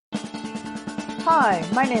Hi,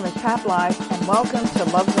 my name is Pat Blythe, and welcome to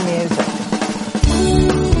Love the Music.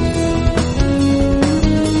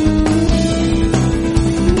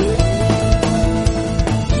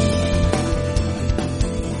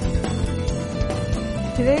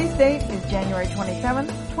 Today's date is January 27th,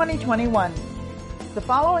 2021. The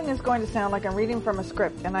following is going to sound like I'm reading from a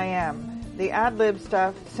script, and I am. The ad-lib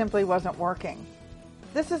stuff simply wasn't working.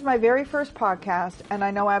 This is my very first podcast, and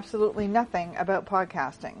I know absolutely nothing about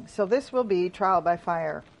podcasting, so this will be trial by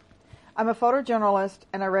fire. I'm a photojournalist,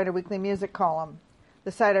 and I write a weekly music column.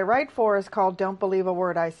 The site I write for is called Don't Believe a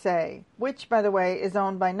Word I Say, which, by the way, is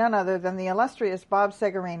owned by none other than the illustrious Bob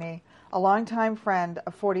Segarini, a longtime friend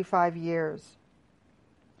of 45 years.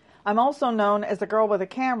 I'm also known as the girl with a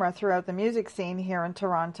camera throughout the music scene here in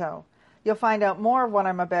Toronto. You'll find out more of what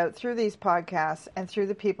I'm about through these podcasts and through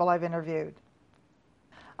the people I've interviewed.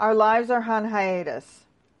 Our lives are on hiatus.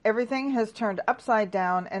 Everything has turned upside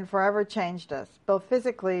down and forever changed us, both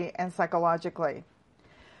physically and psychologically.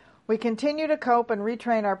 We continue to cope and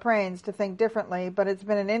retrain our brains to think differently, but it's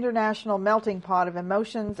been an international melting pot of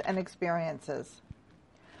emotions and experiences.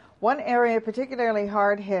 One area particularly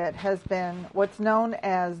hard hit has been what's known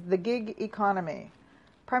as the gig economy,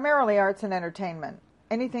 primarily arts and entertainment,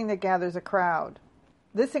 anything that gathers a crowd.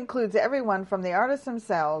 This includes everyone from the artists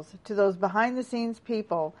themselves to those behind-the-scenes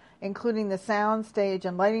people, including the sound, stage,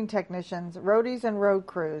 and lighting technicians, roadies and road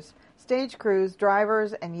crews, stage crews,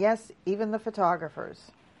 drivers, and yes, even the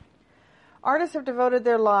photographers. Artists have devoted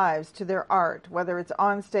their lives to their art, whether it's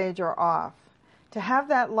on stage or off. To have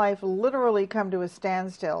that life literally come to a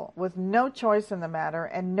standstill with no choice in the matter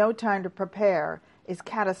and no time to prepare is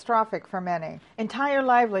catastrophic for many. Entire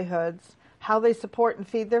livelihoods, how they support and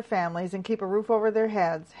feed their families and keep a roof over their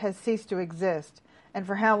heads, has ceased to exist, and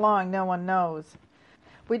for how long no one knows.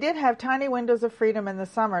 We did have tiny windows of freedom in the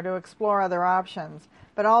summer to explore other options,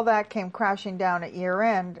 but all that came crashing down at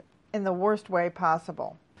year-end in the worst way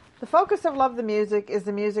possible. The focus of Love the Music is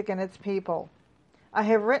the music and its people. I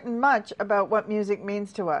have written much about what music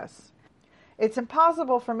means to us. It's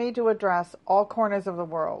impossible for me to address all corners of the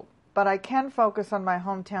world, but I can focus on my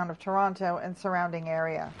hometown of Toronto and surrounding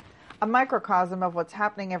area, a microcosm of what's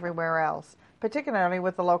happening everywhere else, particularly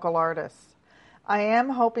with the local artists. I am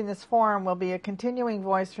hoping this forum will be a continuing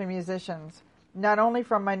voice for musicians, not only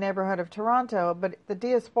from my neighborhood of Toronto, but the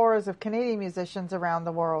diasporas of Canadian musicians around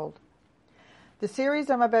the world. The series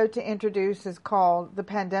I'm about to introduce is called The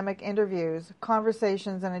Pandemic Interviews,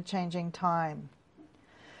 Conversations in a Changing Time.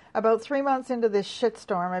 About 3 months into this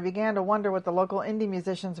shitstorm, I began to wonder what the local indie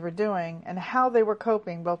musicians were doing and how they were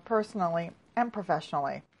coping both personally and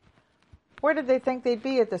professionally. Where did they think they'd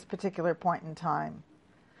be at this particular point in time?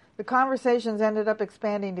 The conversations ended up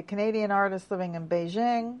expanding to Canadian artists living in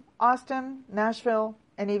Beijing, Austin, Nashville,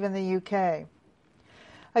 and even the UK.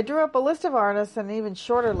 I drew up a list of artists and an even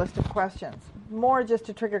shorter list of questions, more just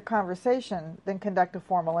to trigger conversation than conduct a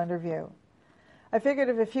formal interview. I figured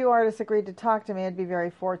if a few artists agreed to talk to me, I'd be very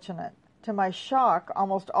fortunate. To my shock,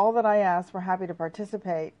 almost all that I asked were happy to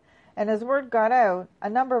participate, and as word got out, a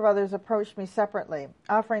number of others approached me separately,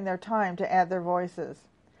 offering their time to add their voices.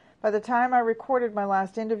 By the time I recorded my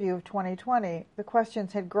last interview of 2020, the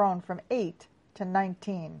questions had grown from 8 to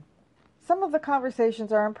 19. Some of the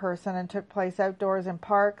conversations are in person and took place outdoors in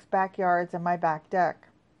parks, backyards, and my back deck.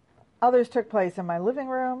 Others took place in my living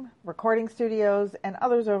room, recording studios, and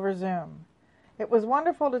others over Zoom. It was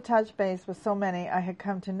wonderful to touch base with so many I had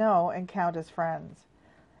come to know and count as friends.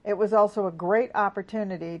 It was also a great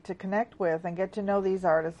opportunity to connect with and get to know these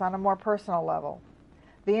artists on a more personal level.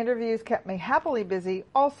 The interviews kept me happily busy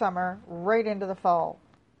all summer, right into the fall.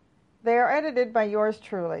 They are edited by yours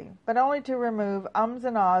truly, but only to remove ums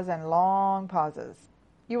and ahs and long pauses.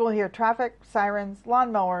 You will hear traffic, sirens,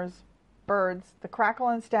 lawnmowers, birds, the crackle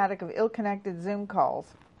and static of ill-connected Zoom calls.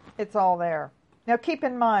 It's all there. Now keep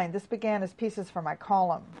in mind, this began as pieces for my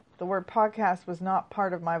column. The word podcast was not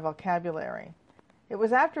part of my vocabulary. It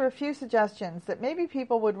was after a few suggestions that maybe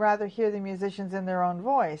people would rather hear the musicians in their own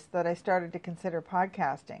voice that I started to consider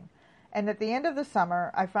podcasting. And at the end of the summer,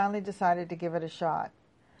 I finally decided to give it a shot.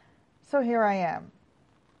 So here I am.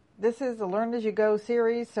 This is a Learn As You Go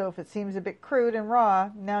series, so if it seems a bit crude and raw,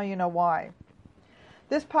 now you know why.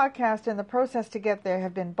 This podcast and the process to get there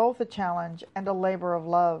have been both a challenge and a labor of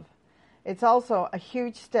love. It's also a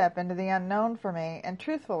huge step into the unknown for me, and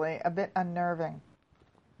truthfully, a bit unnerving.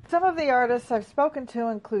 Some of the artists I've spoken to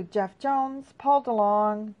include Jeff Jones, Paul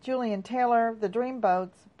DeLong, Julian Taylor, The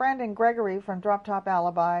Dreamboats, Brandon Gregory from Drop Top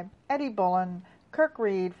Alibi, Eddie Bullen, Kirk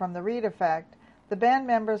Reed from The Reed Effect, the band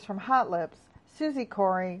members from Hot Lips, Suzi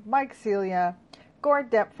Kory, Mike Celia,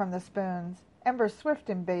 Gord Deppe from The Spoons, Ember Swift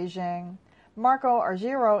in Beijing, Marco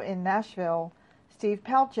Argiro in Nashville, Steve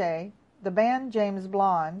Pelche, the band James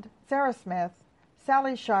Blonde, Sarah Smith,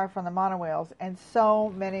 Sally Shaar from the Monowhales, and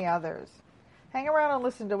so many others. Hang around and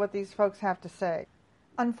listen to what these folks have to say.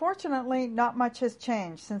 Unfortunately, not much has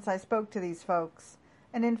changed since I spoke to these folks,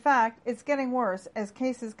 and in fact, it's getting worse as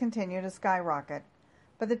cases continue to skyrocket.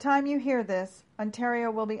 By the time you hear this,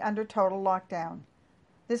 Ontario will be under total lockdown.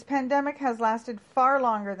 This pandemic has lasted far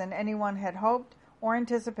longer than anyone had hoped or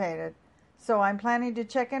anticipated, so I'm planning to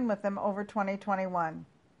check in with them over 2021.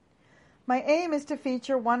 My aim is to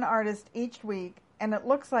feature one artist each week, and it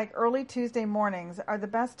looks like early Tuesday mornings are the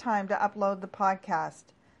best time to upload the podcast,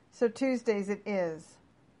 so Tuesdays it is.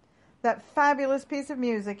 That fabulous piece of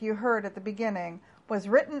music you heard at the beginning was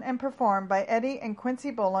written and performed by Eddie and Quincy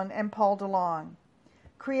Bullen and Paul DeLong.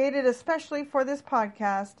 Created especially for this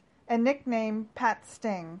podcast and nicknamed Pat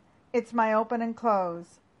Sting, it's my open and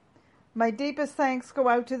close. My deepest thanks go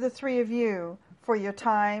out to the three of you for your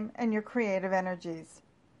time and your creative energies.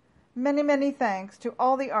 Many, many thanks to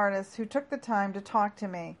all the artists who took the time to talk to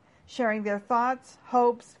me, sharing their thoughts,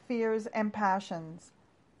 hopes, fears, and passions.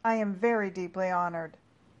 I am very deeply honored.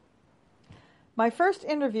 My first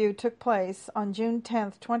interview took place on June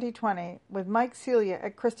 10th, 2020, with Mike Celia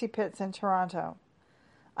at Christie Pitts in Toronto.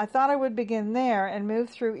 I thought I would begin there and move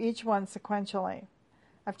through each one sequentially.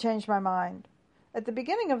 I've changed my mind. At the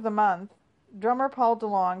beginning of the month, drummer Paul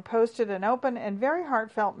DeLong posted an open and very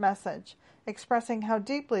heartfelt message expressing how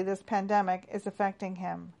deeply this pandemic is affecting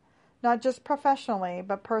him, not just professionally,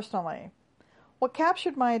 but personally. What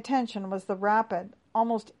captured my attention was the rapid,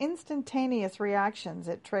 almost instantaneous reactions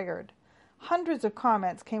it triggered. Hundreds of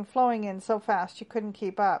comments came flowing in so fast you couldn't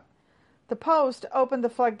keep up. The post opened the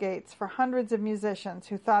floodgates for hundreds of musicians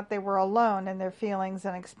who thought they were alone in their feelings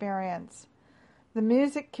and experience. The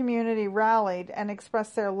music community rallied and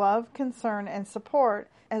expressed their love, concern, and support,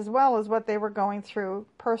 as well as what they were going through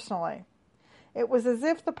personally. It was as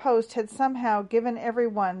if the post had somehow given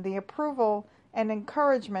everyone the approval and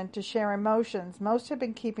encouragement to share emotions most had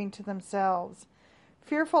been keeping to themselves,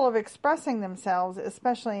 fearful of expressing themselves,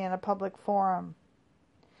 especially in a public forum.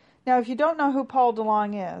 Now, if you don't know who Paul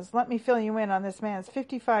DeLong is, let me fill you in on this man's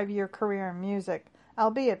 55-year career in music,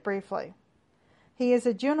 albeit briefly. He is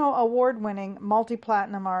a Juno Award-winning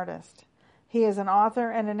multi-platinum artist. He is an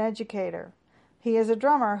author and an educator. He is a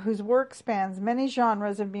drummer whose work spans many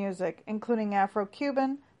genres of music, including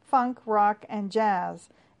Afro-Cuban, funk, rock, and jazz,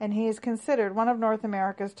 and he is considered one of North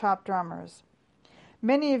America's top drummers.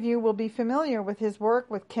 Many of you will be familiar with his work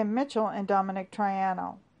with Kim Mitchell and Dominic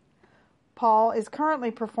Triano. Paul is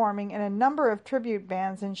currently performing in a number of tribute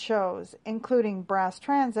bands and shows, including Brass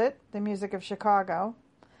Transit, the music of Chicago,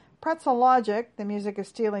 Pretzel Logic, the music of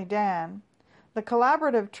Steely Dan, the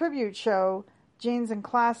collaborative tribute show Genes and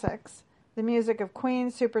Classics, the music of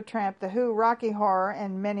Queen, Supertramp, The Who, Rocky Horror,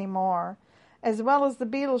 and many more, as well as the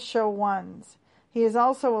Beatles show Ones. He is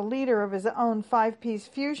also a leader of his own 5-piece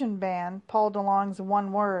fusion band, Paul DeLong's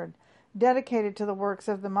One Word, dedicated to the works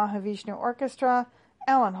of the Mahavishnu Orchestra,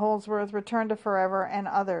 Alan Holdsworth, Return to Forever, and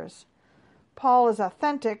others. Paul is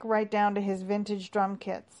authentic right down to his vintage drum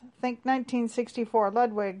kits. Think 1964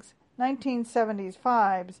 Ludwigs, 1970s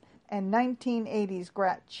Fibes, and 1980s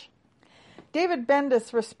Gretsch. David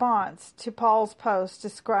Bendis' response to Paul's post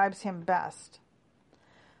describes him best.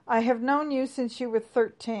 I have known you since you were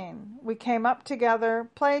 13. We came up together,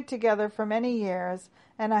 played together for many years,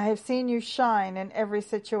 and I have seen you shine in every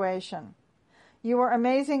situation. You were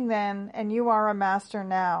amazing then, and you are a master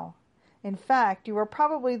now. In fact, you are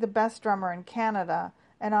probably the best drummer in Canada,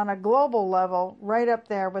 and on a global level, right up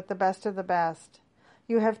there with the best of the best.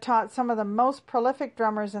 You have taught some of the most prolific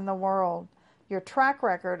drummers in the world. Your track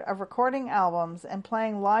record of recording albums and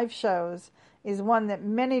playing live shows is one that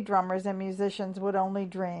many drummers and musicians would only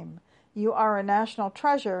dream. You are a national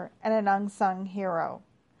treasure and an unsung hero.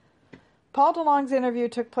 Paul DeLong's interview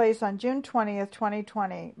took place on June 20th,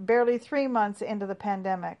 2020, barely 3 months into the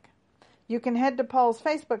pandemic. You can head to Paul's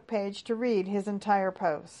Facebook page to read his entire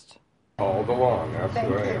post. Paul DeLong, that's Thank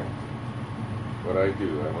who I you. am. What I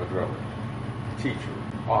do, I'm a drummer, teacher,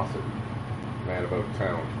 author, man about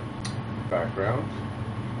town background.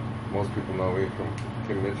 Most people know me from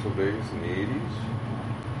Kim Mitchell days in the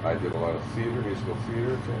 80s. I did a lot of theater, musical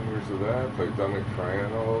theater, 10 years of that. Played Dominic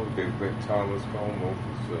Triano, David Thomas, Colin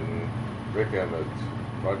Wilkinson, Rick Emmett,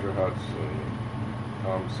 Roger Hudson,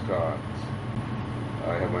 Tom Scott.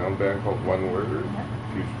 I have my own band called One Word,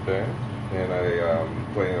 fusion band, and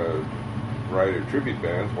I play in a variety of tribute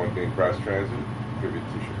bands, one being Brass Transit, tribute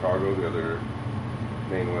to Chicago, the other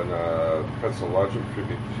main one, Pretzel Logic,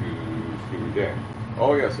 tribute to Steely Dan.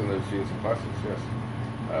 Oh yes, and there's Genes and Classics, yes,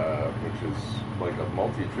 which is like a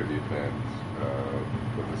multi-tribute band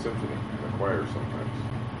with a symphony and a choir sometimes.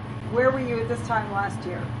 Where were you at this time last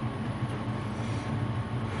year?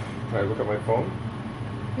 Can I look at my phone?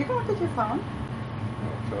 You can look at your phone.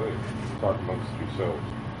 I'll tell you. Talk amongst yourselves.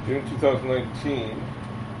 June 2019.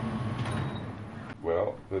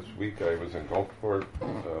 Well, this week I was in Gulfport,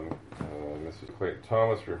 Mrs. Clayton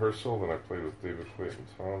Thomas rehearsal, and I played with David Clayton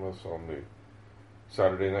Thomas on the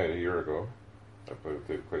Saturday night a year ago. I played with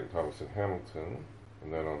David Clayton Thomas in Hamilton,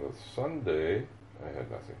 and then on the Sunday I had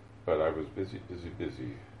nothing. But I was busy.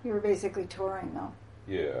 You were basically touring, though.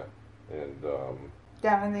 Yeah, and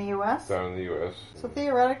down in the U.S.? Down in the U.S. So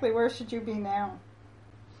theoretically, where should you be now?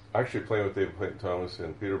 Actually playing with David Clayton Thomas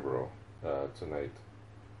in Peterborough tonight.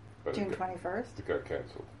 But June 21st? It got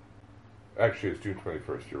cancelled. Actually, it's June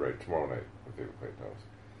 21st, you're right, tomorrow night with David Clayton Thomas.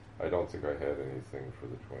 I don't think I had anything for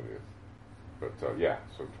the 20th. But yeah,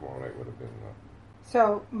 so tomorrow night would have been...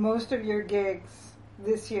 So most of your gigs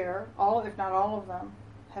this year, all if not all of them,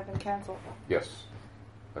 have been cancelled? Yes.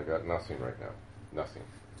 I got nothing right now. Nothing.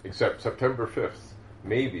 Except September 5th,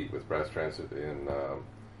 maybe with Brass Transit in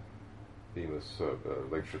Bemis,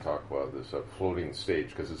 Lake Chautauqua, this floating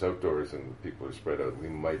stage, because it's outdoors and people are spread out. We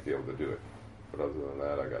might be able to do it. But other than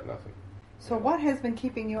that, I got nothing. So what has been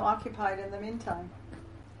keeping you occupied in the meantime?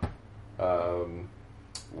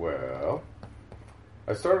 Well,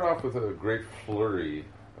 I started off with a great flurry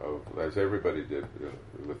of, as everybody did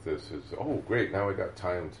with this, is, oh, great, now I got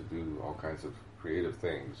time to do all kinds of creative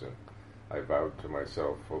things. And I vowed to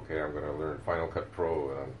myself, okay, I'm going to learn Final Cut Pro,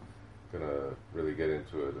 and I'm going to really get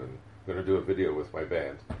into it, and I'm going to do a video with my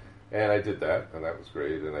band. And I did that, and that was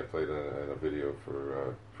great, and I played in a video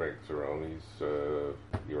for Frank Zerone's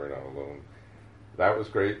You Are Not Alone. That was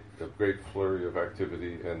great, a great flurry of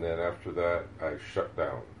activity, and then after that, I shut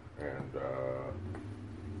down, and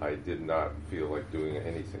I did not feel like doing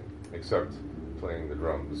anything, except playing the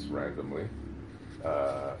drums randomly.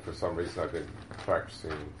 For some reason, I've been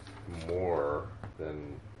practicing more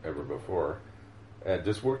than ever before, and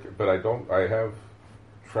just work. But I have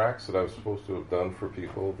tracks that I was supposed to have done for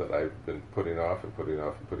people that I've been putting off,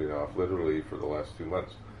 literally for the last 2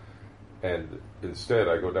 months. And instead,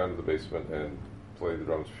 I go down to the basement and play the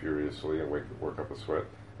drums furiously and work up a sweat.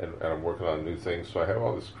 And I'm working on new things. So I have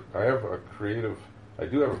all this. I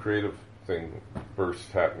do have a creative thing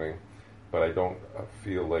burst happening, but I don't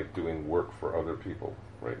feel like doing work for other people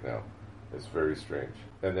right now. It's very strange.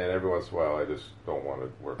 And then every once in a while, I just don't want to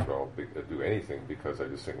work at all, do anything, because I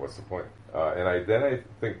just think, what's the point? And I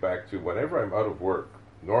think back to whenever I'm out of work,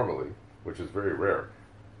 normally, which is very rare,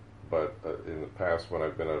 but in the past when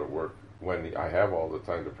I've been out of work, when I have all the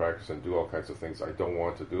time to practice and do all kinds of things, I don't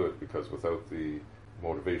want to do it, because without the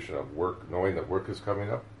motivation of work, knowing that work is coming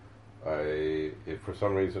up, for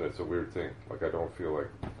some reason, it's a weird thing. Like, I don't feel like,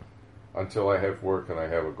 until I have work and I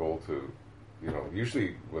have a goal to,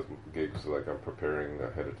 usually with gigs, like, I'm preparing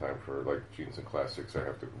ahead of time for, like, Jeans and Classics, I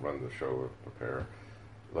have to run the show and prepare.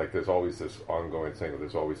 Like, there's always this ongoing thing,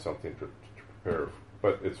 there's always something to prepare,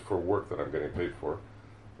 but it's for work that I'm getting paid for.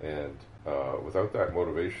 And without that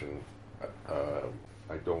motivation,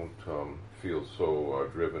 I don't feel so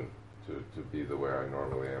driven to be the way I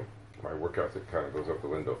normally am. My work ethic kind of goes out the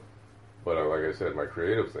window. But like I said, my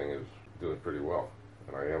creative thing is doing pretty well,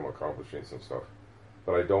 and I am accomplishing some stuff.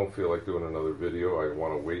 But I don't feel like doing another video. I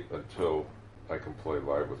want to wait until I can play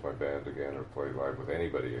live with my band again, or play live with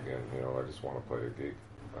anybody again. I just want to play a gig.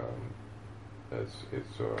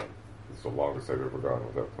 It's the longest I've ever gone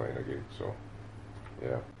without playing a gig. So,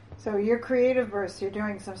 yeah. So your creative burst, you're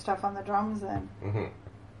doing some stuff on the drums then? Mm-hmm.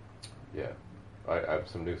 Yeah. I have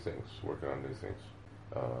some new things, working on new things.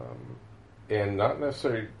 And not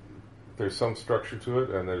necessarily, there's some structure to it,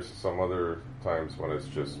 and there's some other times when it's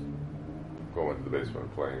just going to the basement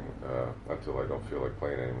and playing until I don't feel like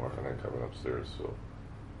playing anymore, and then coming upstairs. So,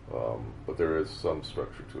 but there is some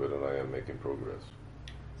structure to it, and I am making progress.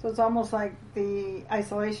 So it's almost like the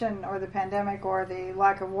isolation or the pandemic or the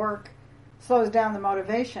lack of work slows down the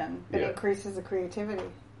motivation, but increases the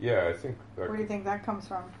creativity. Yeah, I think. Where do you think that comes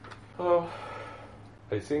from?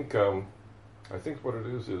 I think what it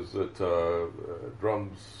is that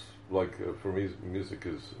drums, like for me, music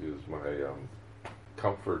is my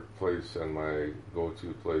comfort place and my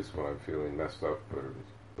go-to place when I'm feeling messed up, or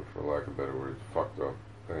for lack of better words, fucked up.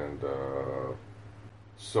 And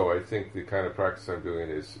so I think the kind of practice I'm doing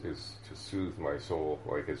is to soothe my soul.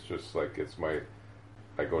 Like, it's just like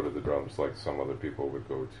I go to the drums like some other people would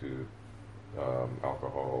go to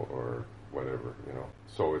alcohol or whatever,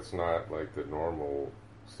 So it's not like the normal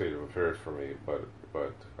state of affairs for me, but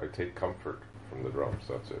I take comfort from the drums.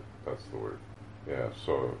 That's it. That's the word. Yeah.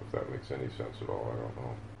 So if that makes any sense at all, I don't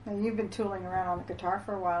know. Now, you've been tooling around on the guitar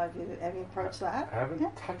for a while. Have you approached that? I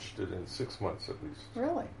haven't touched it in 6 months at least.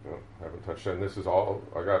 Really? No, I haven't touched it. And this is all,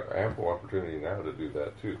 I got ample opportunity now to do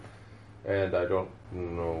that too. And I don't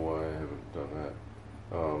know why I haven't done that.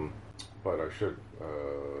 But I should,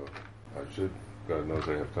 God knows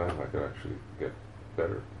I have time. I could actually get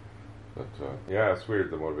better. But yeah, it's weird,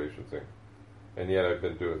 the motivation thing. And yet I've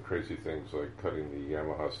been doing crazy things like cutting the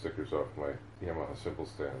Yamaha stickers off my Yamaha cymbal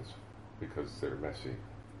stands because they're messy.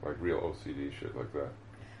 Like real OCD shit like that.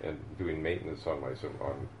 And doing maintenance on my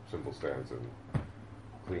cymbal stands and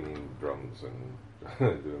cleaning drums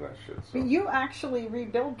and doing that shit. So. But you actually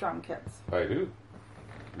rebuild drum kits. I do.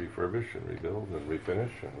 Refurbish and rebuild and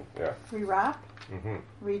refinish and yeah. Rewrap? Mm-hmm.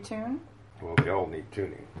 Retune? Well, they all need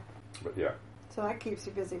tuning. But yeah. So that keeps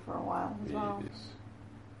you busy for a while as well. Yes.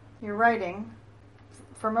 You're writing.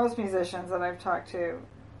 For most musicians that I've talked to,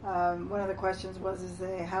 one of the questions was,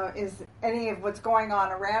 how is any of what's going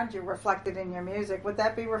on around you reflected in your music? Would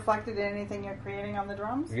that be reflected in anything you're creating on the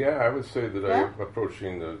drums? Yeah, I would say that I'm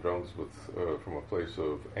approaching the drums with from a place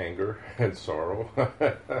of anger and sorrow.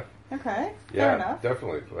 Okay, yeah, fair enough.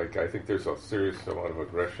 Definitely. Like, I think there's a serious amount of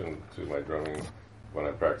aggression to my drumming when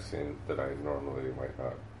I'm practicing that I normally might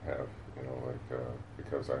not have, you know, like,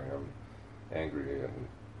 because I am angry and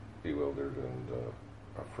bewildered and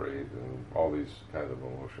afraid and all these kind of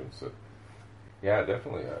emotions that, yeah,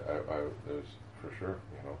 definitely, I there's for sure,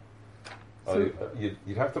 you know. So,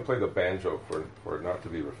 you'd have to play the banjo for it not to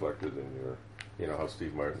be reflected in your, you know how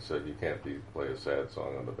Steve Martin said you can't play a sad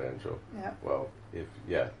song on the banjo. Yeah. Well,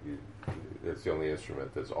 it's the only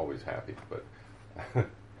instrument that's always happy, but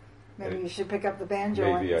maybe you should pick up the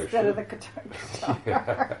banjo instead of the guitar.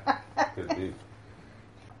 Yeah, could be.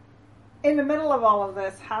 In the middle of all of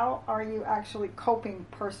this, how are you actually coping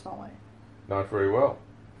personally? Not very well.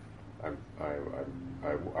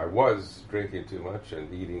 I was drinking too much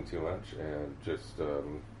and eating too much, and just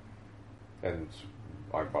and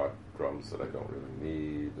I bought drums that I don't really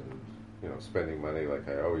need, and you know, spending money like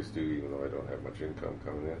I always do, even though I don't have much income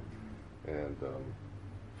coming in. And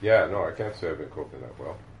yeah, no, I can't say I've been coping that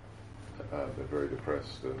well. I've been very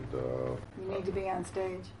depressed, and you need to be on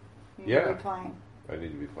stage. You need to be playing. I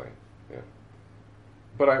need to be playing. Yeah.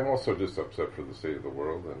 But I'm also just upset for the state of the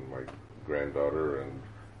world and my granddaughter and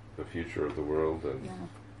the future of the world, and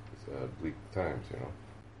it's bleak times, you know.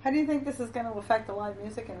 How do you think this is going to affect the live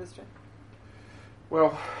music industry?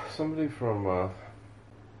 Well, somebody from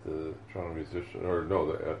the Toronto Musician,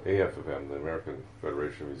 the AFFM, the American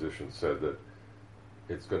Federation of Musicians, said that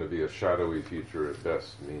it's going to be a shadowy future at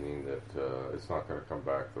best, meaning that it's not going to come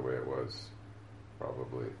back the way it was,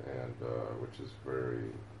 probably, and which is very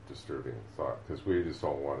disturbing thought, because we just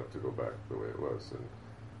don't want it to go back the way it was. And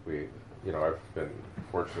we, you know, I've been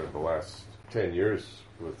fortunate the last 10 years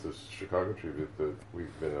with this Chicago tribute that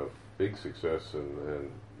we've been a big success,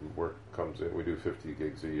 and work comes in. We do 50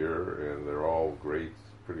 gigs a year, and they're all great,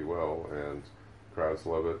 pretty well, and crowds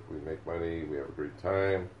love it. We make money. We have a great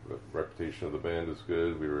time. The reputation of the band is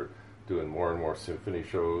good. We were doing more and more symphony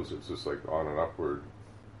shows. It's just like on an upward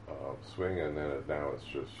swing, and then now it's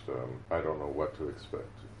just I don't know what to expect.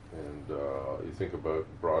 And you think about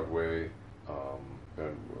Broadway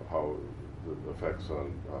and how the effects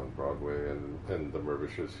on Broadway and the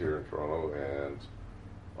Mervishes here in Toronto, and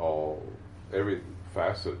every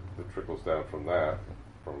facet that trickles down from that,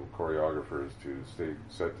 from choreographers to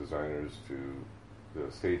set designers to the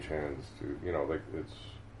stagehands to, you know, like, it's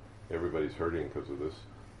everybody's hurting because of this,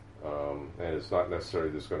 and it's not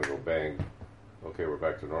necessarily just going to go bang, okay, we're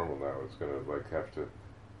back to normal now. It's going to like have to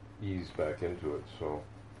ease back into it. So,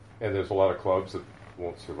 and there's a lot of clubs that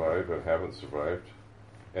won't survive and haven't survived,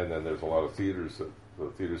 and then there's a lot of theaters the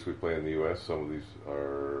theaters we play in the U.S. Some of these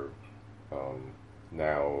are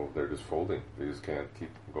now they're just folding. They just can't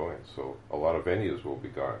keep going. So a lot of venues will be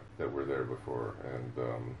gone that were there before,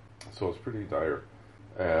 and so it's pretty dire.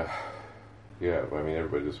 Yeah, I mean,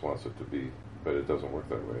 everybody just wants it to be, but it doesn't work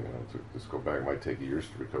that way. You know, to just go back, it might take years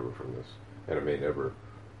to recover from this, and it may never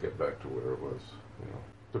get back to where it was. You know,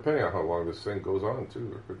 depending on how long this thing goes on,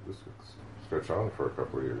 too. It could just stretch on for a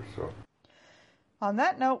couple of years. So, on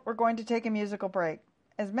that note, we're going to take a musical break.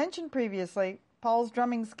 As mentioned previously, Paul's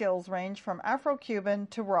drumming skills range from Afro-Cuban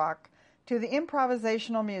to rock to the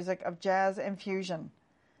improvisational music of jazz and fusion.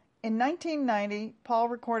 In 1990, Paul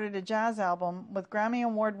recorded a jazz album with Grammy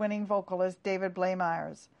Award-winning vocalist David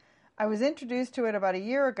Blaemeyers. I was introduced to it about a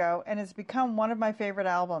year ago, and it's become one of my favorite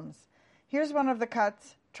albums. Here's one of the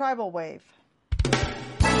cuts, Tribal Wave.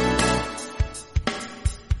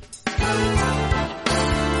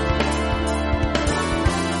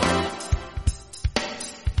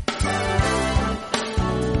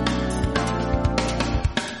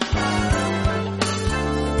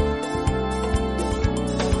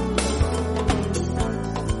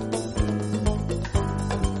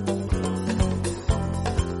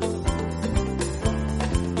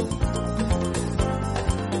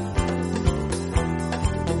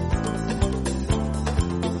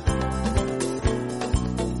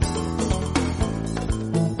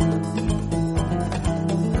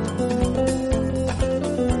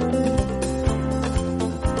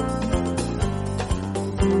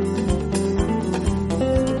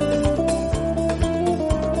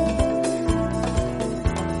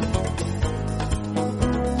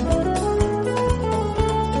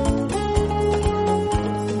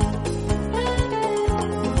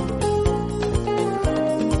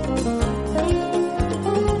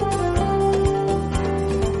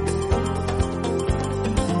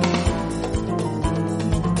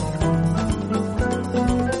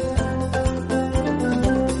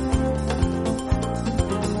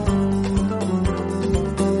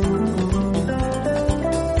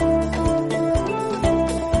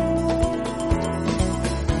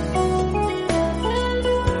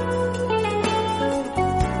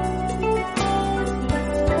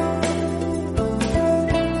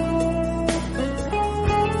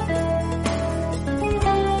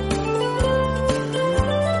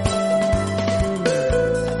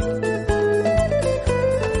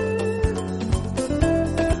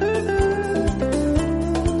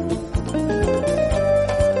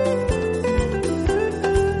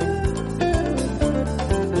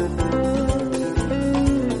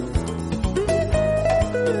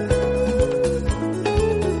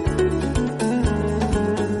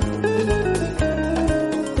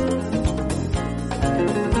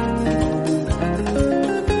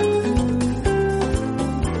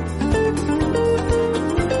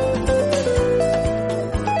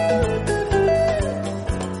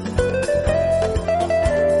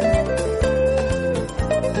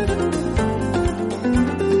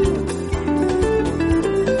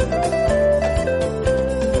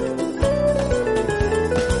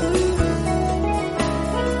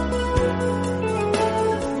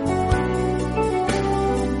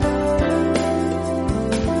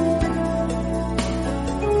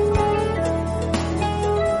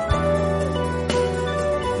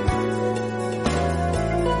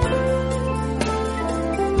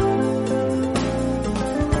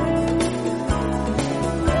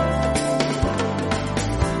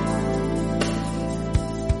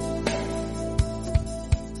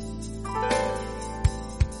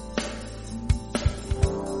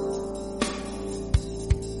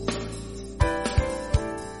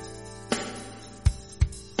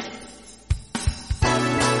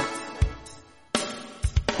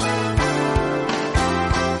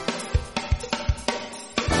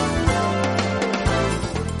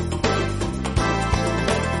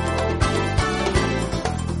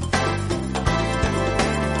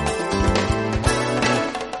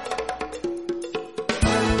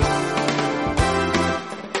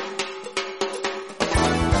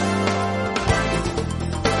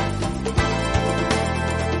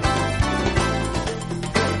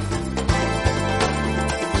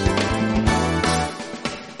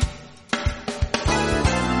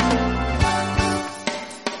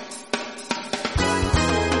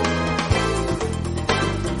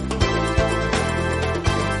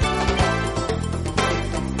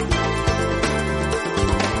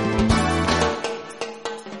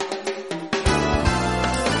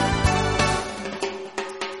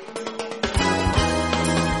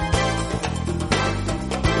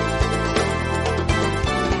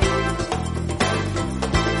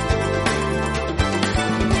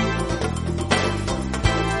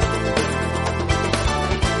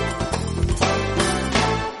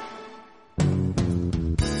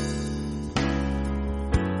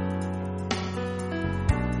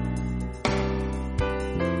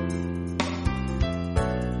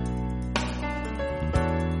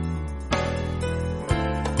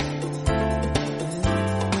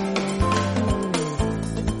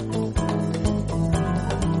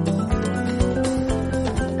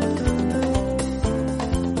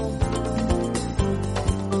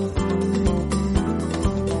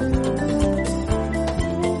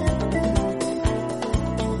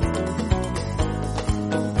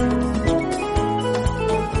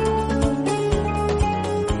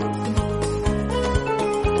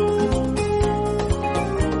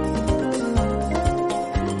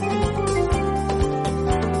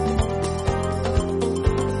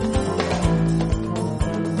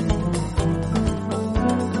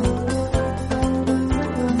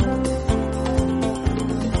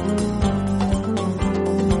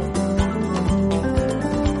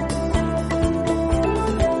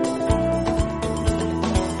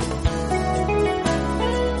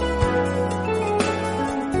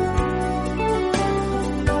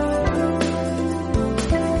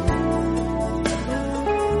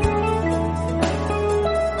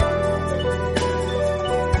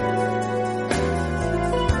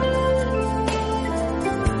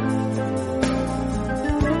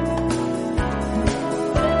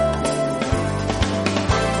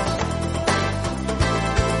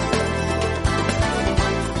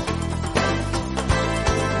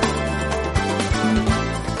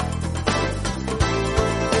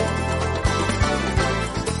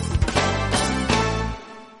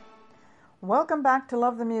 Welcome back to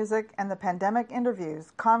Love the Music and the Pandemic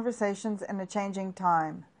Interviews, Conversations in a Changing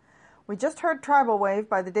Time. We just heard Tribal Wave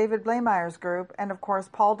by the David Blameyers Group and, of course,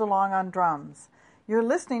 Paul DeLong on drums. You're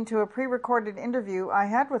listening to a pre-recorded interview I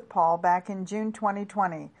had with Paul back in June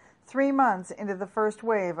 2020, 3 months into the first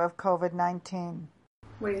wave of COVID-19.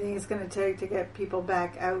 What do you think it's going to take to get people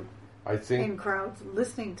back out in crowds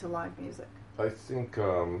listening to live music? I think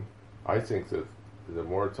that the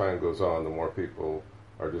more time goes on, the more people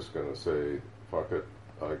are just going to say, fuck it,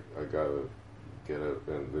 I gotta get it,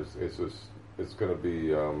 and it's going to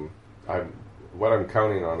be, what I'm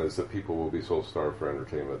counting on is that people will be so starved for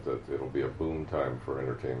entertainment that it'll be a boom time for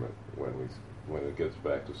entertainment when it gets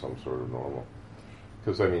back to some sort of normal.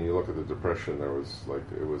 Because, I mean, you look at the Depression,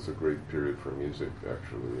 it was a great period for music,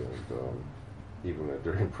 actually, and even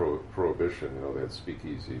during Prohibition, they had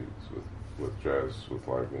speakeasies with jazz, with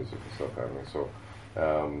live music and stuff happening, so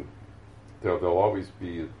there'll always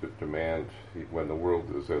be a demand. When the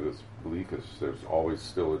world is at its bleakest, there's always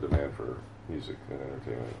still a demand for music and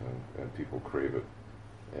entertainment, and people crave it,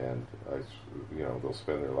 and they'll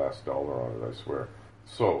spend their last dollar on it, I swear.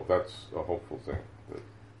 So that's a hopeful thing.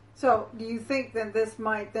 So do you think that this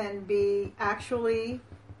might then be actually,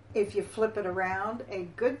 if you flip it around, a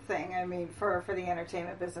good thing, I mean, for the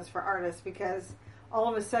entertainment business, for artists, because all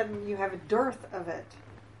of a sudden you have a dearth of it?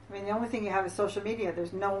 I mean, the only thing you have is social media.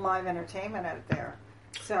 There's no live entertainment out there.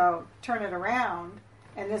 So turn it around,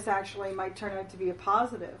 and this actually might turn out to be a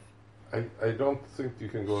positive. I don't think you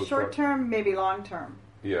can go short term, maybe long term.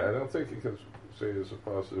 Yeah, I don't think you can say it's a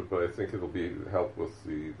positive, but I think it'll be help with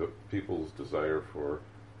the people's desire for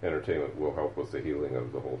entertainment will help with the healing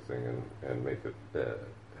of the whole thing and make it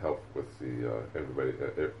help with the everybody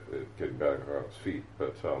getting back on its feet.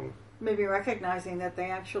 But maybe recognizing that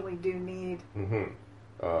they actually do need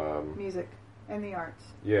music and the arts.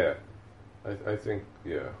 Yeah, I think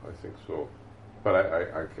so. But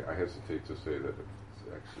I hesitate to say that it's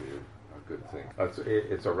actually a good thing.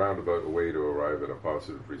 It's a roundabout way to arrive at a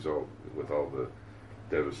positive result with all the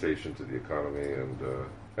devastation to the economy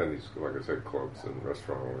and these, like I said, clubs and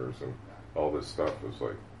restaurant owners and all this stuff is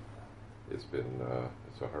like, it's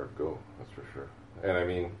a hard go, that's for sure. And I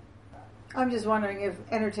mean, I'm just wondering if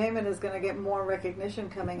entertainment is going to get more recognition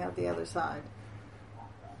coming out the other side.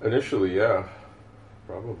 Initially, yeah,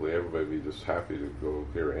 probably everybody would be just happy to go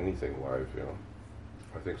hear anything live,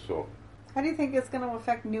 I think so. How do you think it's going to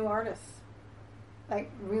affect new artists? Like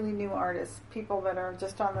really new artists, people that are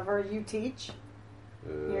just on the verge. You teach,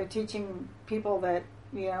 you're teaching people that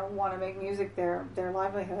want to make music their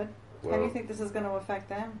livelihood. How do you think this is going to affect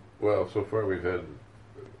them? Well, so far we've had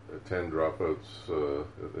 10 dropouts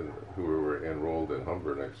who were enrolled in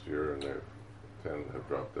Humber next year, and 10 have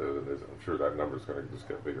dropped out, and I'm sure that number's going to just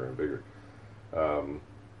get bigger and bigger.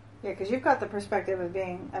 Yeah, because you've got the perspective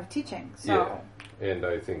of teaching. So. Yeah, and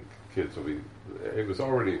I think kids will be. It was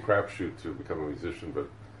already a crapshoot to become a musician, but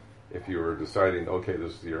if you were deciding, okay,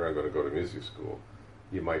 this is the year I'm going to go to music school,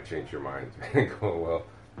 you might change your mind and go, well,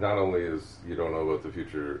 not only is you don't know about the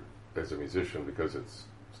future as a musician because it's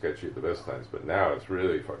sketchy at the best times, but now it's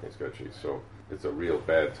really fucking sketchy, so it's a real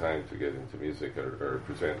bad time to get into music or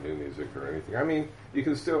present new music or anything. I mean, you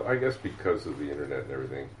can still, I guess because of the internet and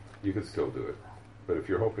everything, you can still do it. But if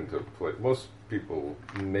you're hoping to play, most people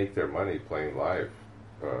make their money playing live,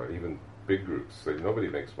 even big groups. Nobody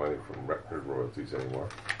makes money from record royalties anymore.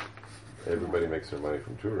 Everybody makes their money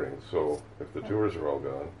from touring, so if the tours are all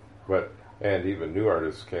gone, and even new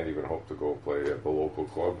artists can't even hope to go play at the local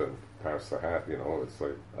club and pass the hat, it's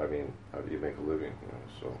like, I mean, how do you make a living,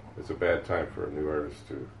 so it's a bad time for a new artist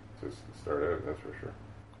to start out, that's for sure.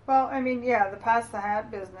 Well, I mean, yeah, the pass the hat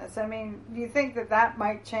business, I mean, do you think that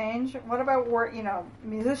might change? What about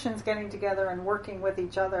musicians getting together and working with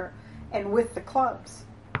each other and with the clubs,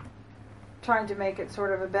 trying to make it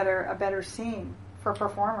sort of a better scene for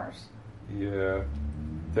performers? Yeah,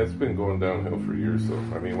 that's been going downhill for years, though.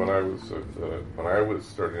 I mean, when I was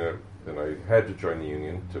starting out, and I had to join the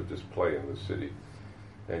union to just play in the city,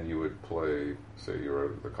 and you would play, say you were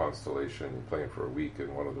at the Constellation, you're playing for a week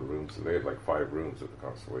in one of the rooms, and they had like 5 rooms at the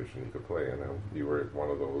Constellation you could play in, and you were at one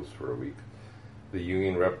of those for a week. The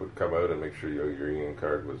union rep would come out and make sure your union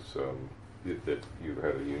card was, that you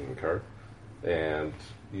had a union card, and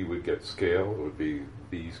you would get scale. It would be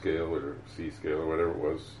B scale or C scale or whatever it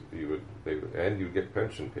was. And you'd get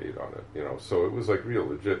pension paid on it. So it was like real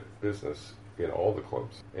legit business in all the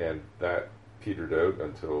clubs, and that petered out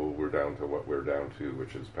until we're down to what we're down to,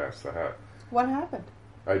 which is pass the hat. What happened?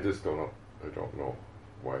 I just don't know. I don't know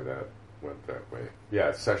why that went that way.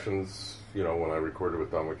 Yeah, sessions. When I recorded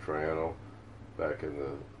with Dominic Triano, back in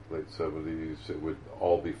the late 70s. It would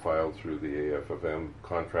all be filed through the AFFM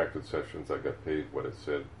contracted sessions. I got paid what it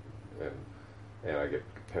said, and I get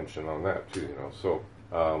pension on that too, you know. So,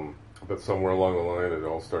 but somewhere along the line, it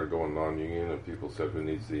all started going non-union, and people said, "Who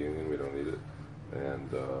needs the union? We don't need it." And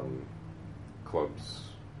clubs,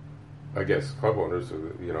 I guess, club owners,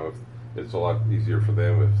 you know, it's a lot easier for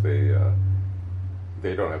them if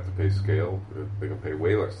they don't have to pay scale. They can pay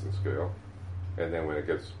way less than scale. And then when it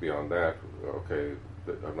gets beyond that, okay,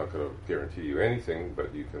 I'm not going to guarantee you anything,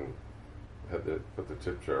 but you can put the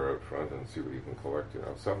tip jar out front and see what you can collect. You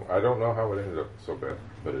know, I don't know how it ended up so bad,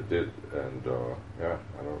 but it did. And yeah,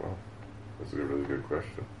 I don't know. That's a really good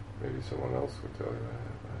question. Maybe someone else could tell you that.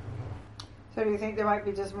 I don't know. So do you think there might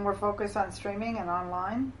be just more focus on streaming and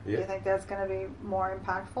online? Yeah. Do you think that's going to be more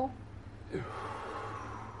impactful?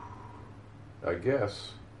 I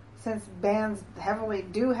guess. Since bands heavily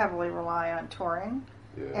rely on touring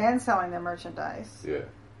and selling their merchandise. Yeah.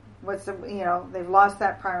 They've lost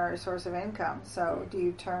that primary source of income. So do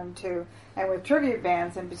you turn to, and with tribute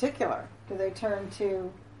bands in particular, do they turn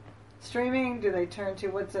to streaming? Do they turn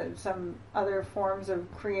to some other forms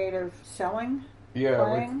of creative selling? Yeah,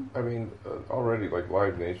 playing? already like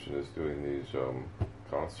Live Nation is doing these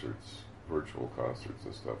concerts, virtual concerts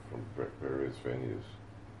and stuff from various venues,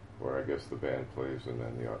 where I guess the band plays and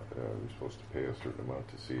then you're supposed to pay a certain amount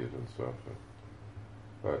to see it and stuff.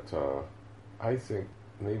 But I think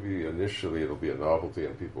maybe initially it'll be a novelty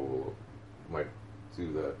and people might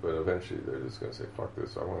do that, but eventually they're just going to say, fuck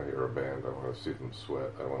this, I want to hear a band, I want to see them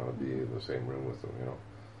sweat, I want to be in the same room with them, you know.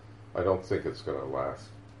 I don't think it's going to last,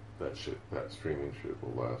 that streaming shit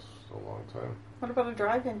will last a long time. What about a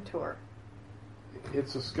drive-in tour?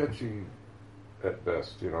 It's a sketchy at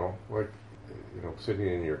best, you know, like, you know, sitting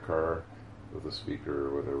in your car with a speaker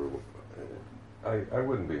or whatever. I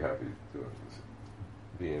wouldn't be happy doing this,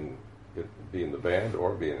 being the band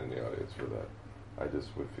or being in the audience for that. I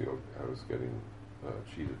just would feel I was getting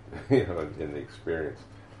cheated, you know, in the experience.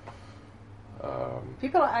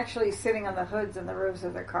 People are actually sitting on the hoods and the roofs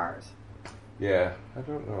of their cars. Yeah, I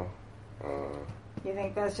don't know. You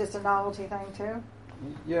think that's just a novelty thing too?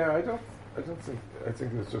 Yeah, I don't think. I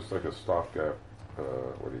think it's just like a stopgap.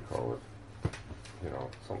 What do you call it? You know,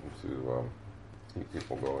 something to keep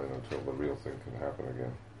people going until the real thing can happen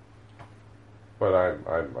again. But I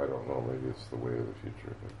don't know. Maybe it's the way of the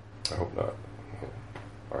future. But I hope not.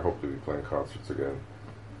 I hope to be playing concerts again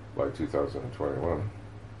by 2021.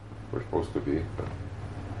 We're supposed to be, but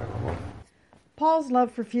I don't know. Paul's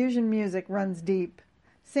love for fusion music runs deep.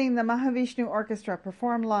 Seeing the Mahavishnu Orchestra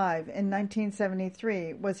perform live in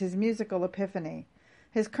 1973 was his musical epiphany.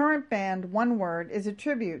 His current band, One Word, is a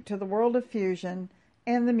tribute to the world of fusion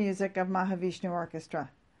and the music of Mahavishnu Orchestra.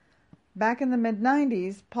 Back in the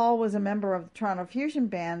mid-90s, Paul was a member of the Toronto fusion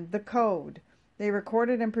band The Code. They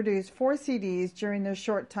recorded and produced 4 CDs during their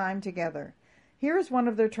short time together. Here is one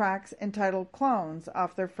of their tracks entitled Clones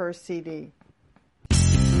off their first CD.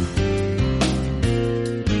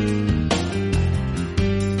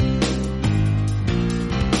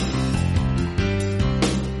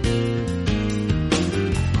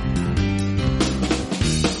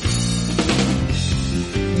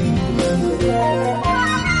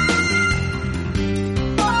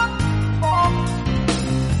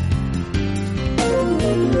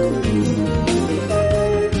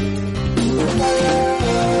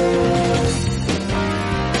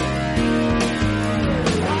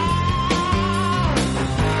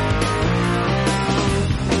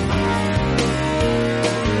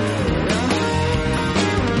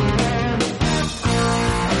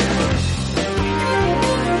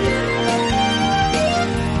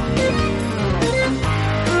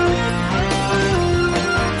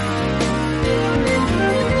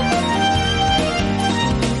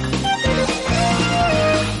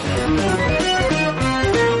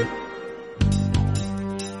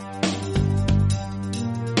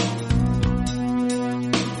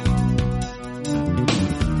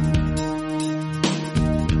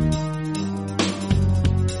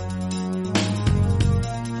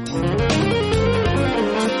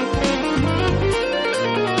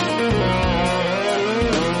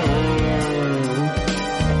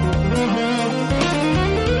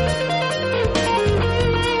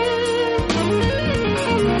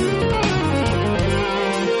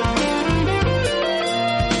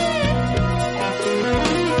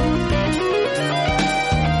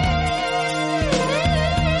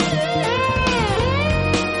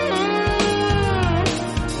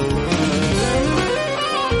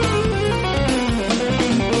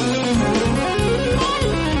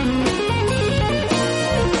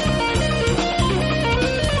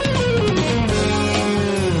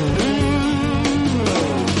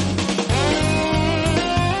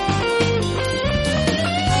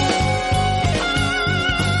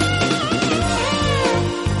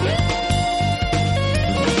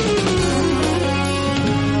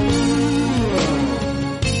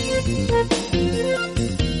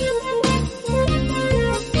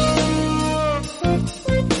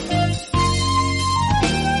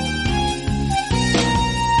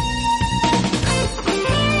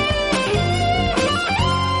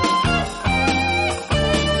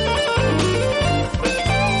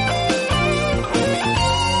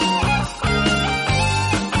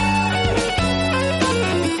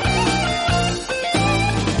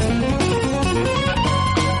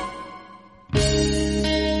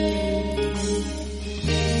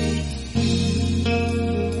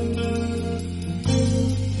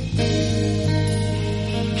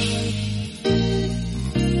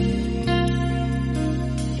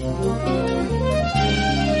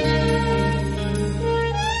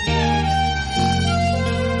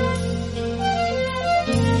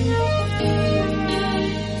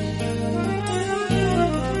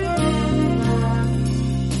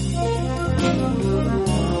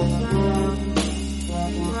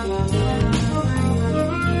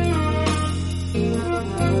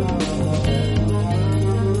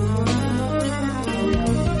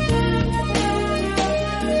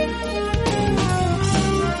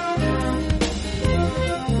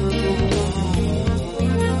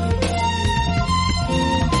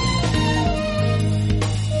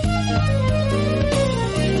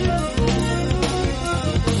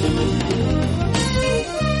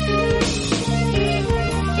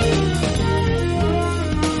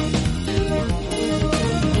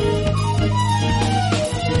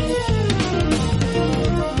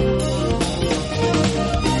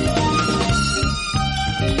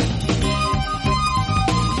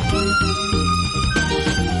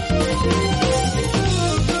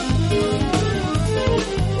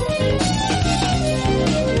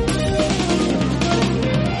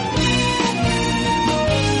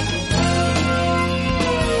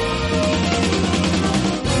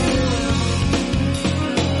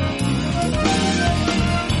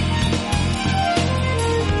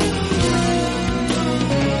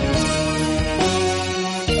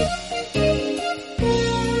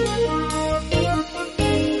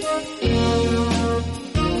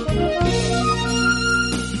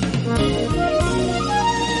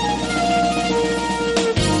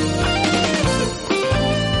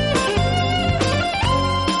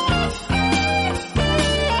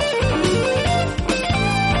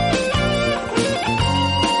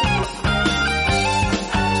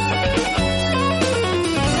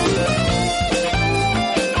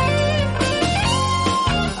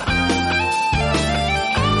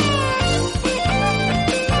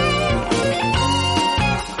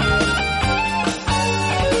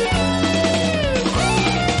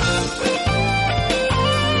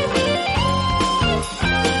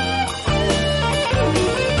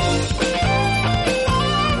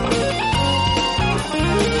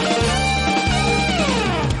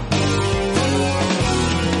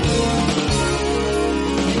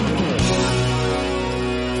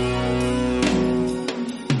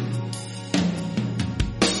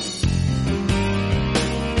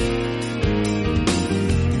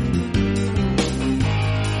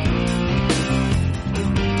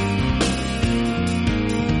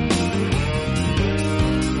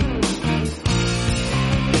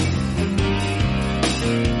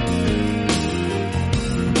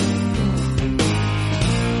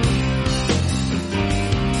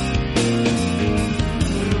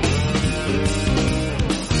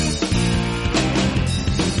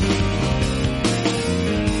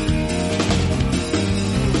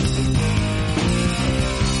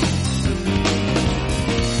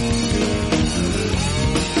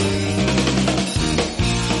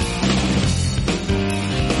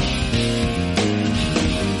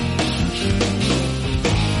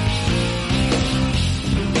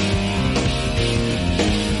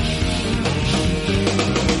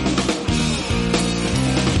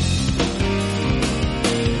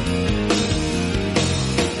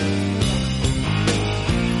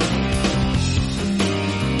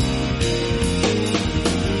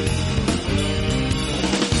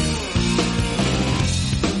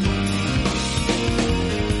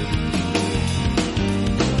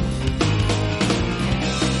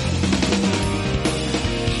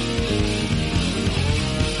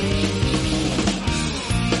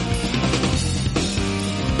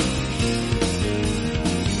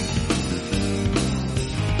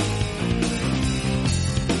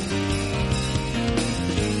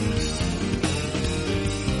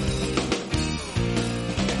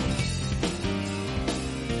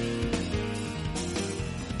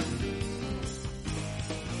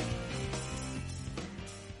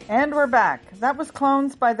 And we're back. That was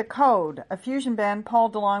Clones by The Code, a fusion band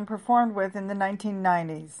Paul DeLong performed with in the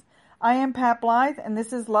 1990s. I am Pat Blythe, and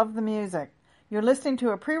this is Love the Music. You're listening to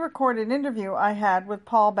a pre-recorded interview I had with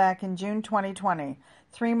Paul back in June 2020,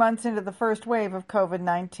 3 months into the first wave of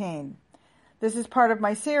COVID-19. This is part of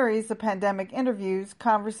my series, The Pandemic Interviews,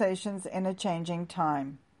 Conversations in a Changing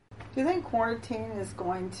Time. Do you think quarantine is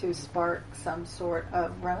going to spark some sort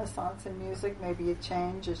of renaissance in music, maybe a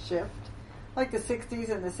change, a shift? Like the 60s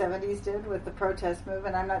and the 70s did with the protest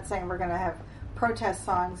movement. I'm not saying we're going to have protest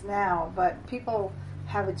songs now, but people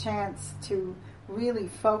have a chance to really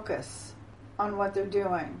focus on what they're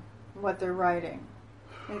doing, what they're writing.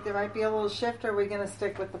 Think there might be a little shift, or are we going to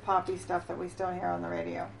stick with the poppy stuff that we still hear on the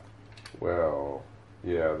radio? Well,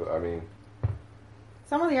 yeah, I mean...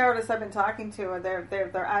 Some of the artists I've been talking to,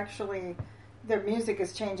 they're actually, their music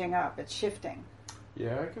is changing up. It's shifting.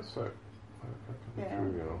 Yeah, I guess that could be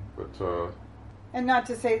true, you know, but... And not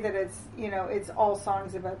to say that it's, you know, it's all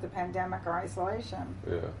songs about the pandemic or isolation.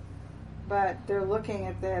 Yeah. But they're looking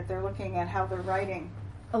at that. They're looking at how they're writing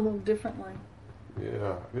a little differently.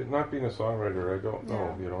 Yeah. Not being a songwriter, I don't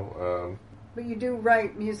know, you know. But you do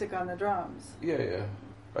write music on the drums. Yeah.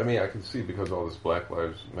 I mean, I can see because all this Black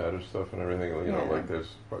Lives Matter stuff and everything, you know, like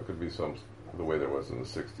there's could be some, the way there was in the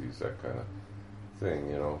 60s, that kind of thing,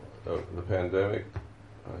 you know. The pandemic,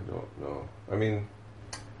 I don't know. I mean,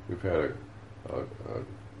 we've had a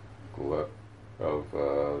glut of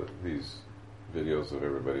these videos of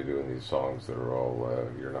everybody doing these songs that are all,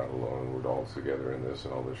 you're not alone, we're all together in this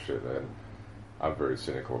and all this shit, and I'm very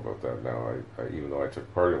cynical about that now. I even though I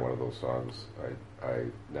took part in one of those songs, I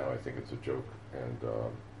now I think it's a joke, and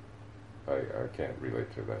I can't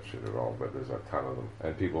relate to that shit at all, but there's a ton of them.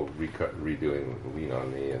 And people redoing Lean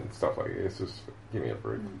On Me and stuff like it. It's just, give me a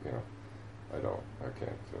break, you know. I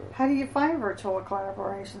can't. How do you find virtual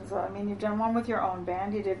collaborations, though? I mean, you've done one with your own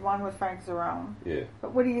band. You did one with Frank Zerone. Yeah.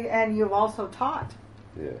 But and you've also taught.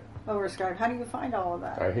 Yeah. Over Skype. How do you find all of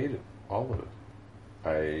that? I hate it. All of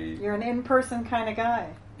it. You're an in-person kind of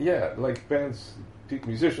guy. Yeah, like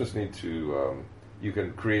musicians need to, you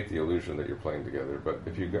can create the illusion that you're playing together, but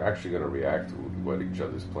if you're actually going to react to what each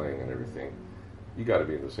other's playing and everything, you got to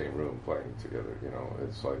be in the same room playing together, you know.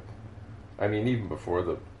 It's like, I mean, even before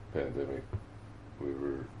the pandemic,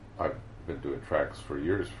 I've been doing tracks for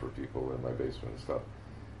years for people in my basement and stuff,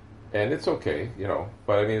 and it's okay, you know,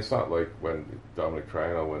 but I mean, it's not like when Dominic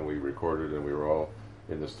Triano, when we recorded and we were all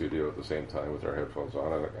in the studio at the same time with our headphones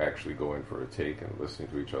on and actually going for a take and listening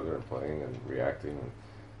to each other and playing and reacting, and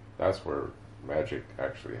that's where magic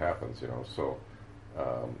actually happens, you know. So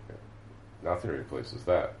nothing replaces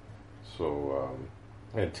that. So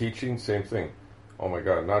and teaching, same thing. Oh my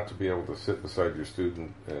God, not to be able to sit beside your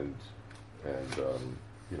student and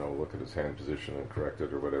you know, look at his hand position and correct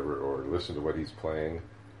it or whatever, or listen to what he's playing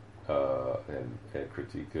and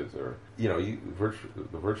critique it, or, you know,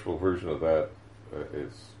 the virtual version of that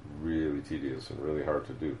is really tedious and really hard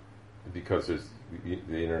to do, because there's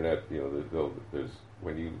the internet, you know, there's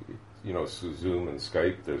when you know, Zoom and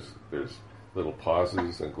Skype, there's little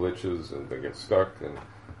pauses and glitches and they get stuck, and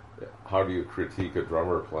how do you critique a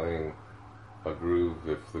drummer playing a groove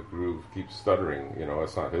if the groove keeps stuttering? You know,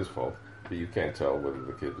 it's not his fault, but you can't tell whether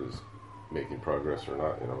the kid is making progress or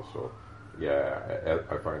not, you know. So yeah,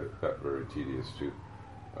 I find that very tedious too.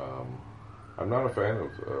 I'm not a fan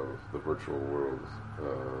of the virtual world.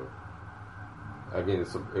 I mean,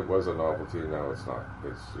 it was a novelty, now it's not.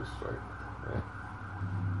 It's just like,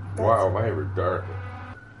 wow, my hair is dark.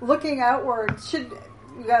 Looking outward,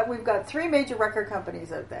 we've got 3 major record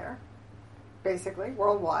companies out there, basically,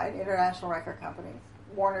 worldwide, international record companies,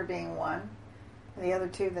 Warner being one, and the other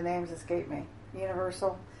 2, the names escape me,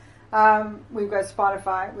 Universal. We've got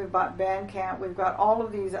Spotify, we've got Bandcamp, we've got all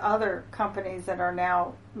of these other companies that are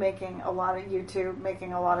now making a lot of YouTube,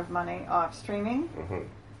 making a lot of money off streaming. Mm-hmm.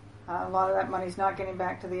 A lot of that money's not getting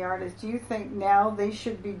back to the artists. Do you think now they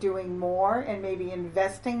should be doing more and maybe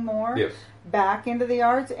investing more back into the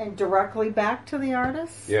arts and directly back to the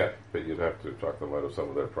artists? Yeah, but you'd have to talk them out of some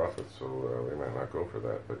of their profits, so they might not go for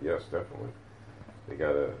that. But yes, definitely.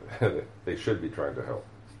 They should be trying to help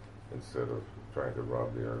instead of trying to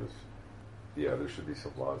rob the artists. Yeah, there should be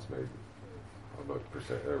some laws made about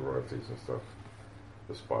royalties and stuff,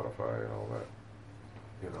 the Spotify and all that,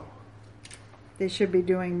 you know. They should be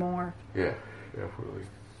doing more. Yeah, definitely.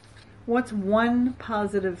 What's one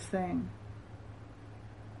positive thing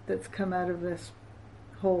that's come out of this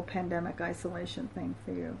whole pandemic isolation thing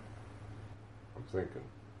for you? I'm thinking.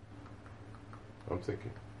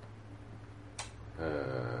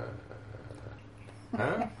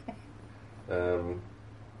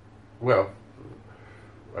 Well,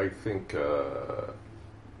 I think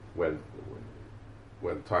when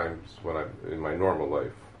times when I'm in my normal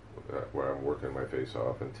life, where I'm working my face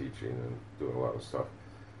off and teaching and doing a lot of stuff,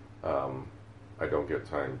 I don't get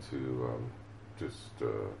time to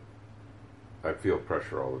I feel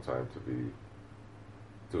pressure all the time to be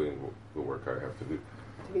doing the work I have to do.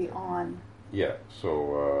 To be on. Yeah,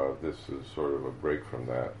 so this is sort of a break from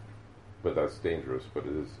that, but that's dangerous. But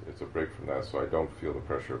it's a break from that, so I don't feel the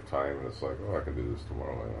pressure of time, and it's like, oh, I can do this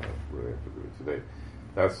tomorrow, and I don't really have to do it today.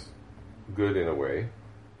 That's good in a way.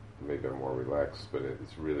 Maybe I'm more relaxed, but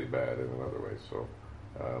it's really bad in another way. So,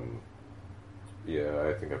 yeah,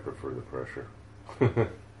 I think I prefer the pressure.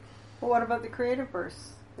 Well, what about the creative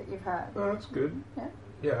bursts that you've had? Oh, that's good. Yeah.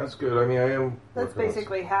 Yeah, that's good. I mean, I am. That's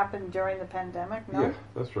basically happened during the pandemic, no? Yeah,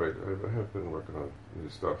 that's right. I have been working on new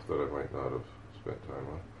stuff that I might not have spent time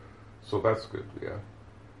on. So that's good,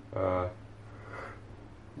 yeah.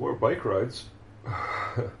 More bike rides.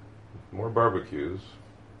 More barbecues.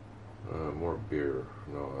 More beer.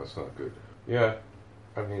 No, that's not good. Yeah,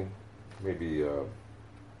 I mean, maybe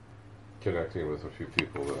connecting with a few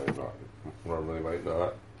people that I normally might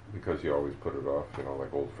not, because you always put it off,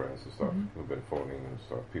 like old friends and stuff who've been phoning and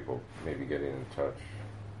stuff. People maybe getting in touch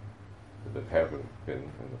that haven't been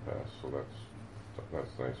in the past, so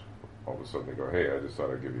that's nice. All of a sudden they go, hey, I just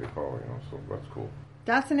thought I'd give you a call, so that's cool.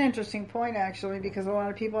 That's an interesting point, actually, because a lot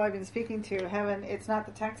of people I've been speaking to it's not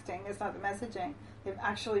the texting, it's not the messaging. They've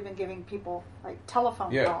actually been giving people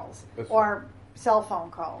telephone calls or cell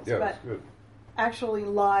phone calls, but that's good. Actually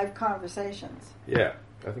live conversations. Yeah,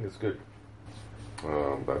 I think it's good.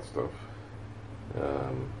 That stuff.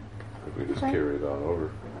 If we just carry it on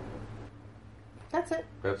over. That's it.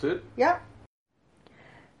 That's it? Yep.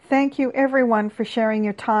 Thank you, everyone, for sharing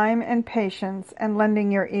your time and patience and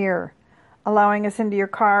lending your ear, allowing us into your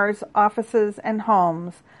cars, offices, and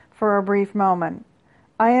homes for a brief moment.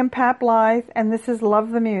 I am Pat Blythe, and this is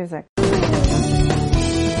Love the Music.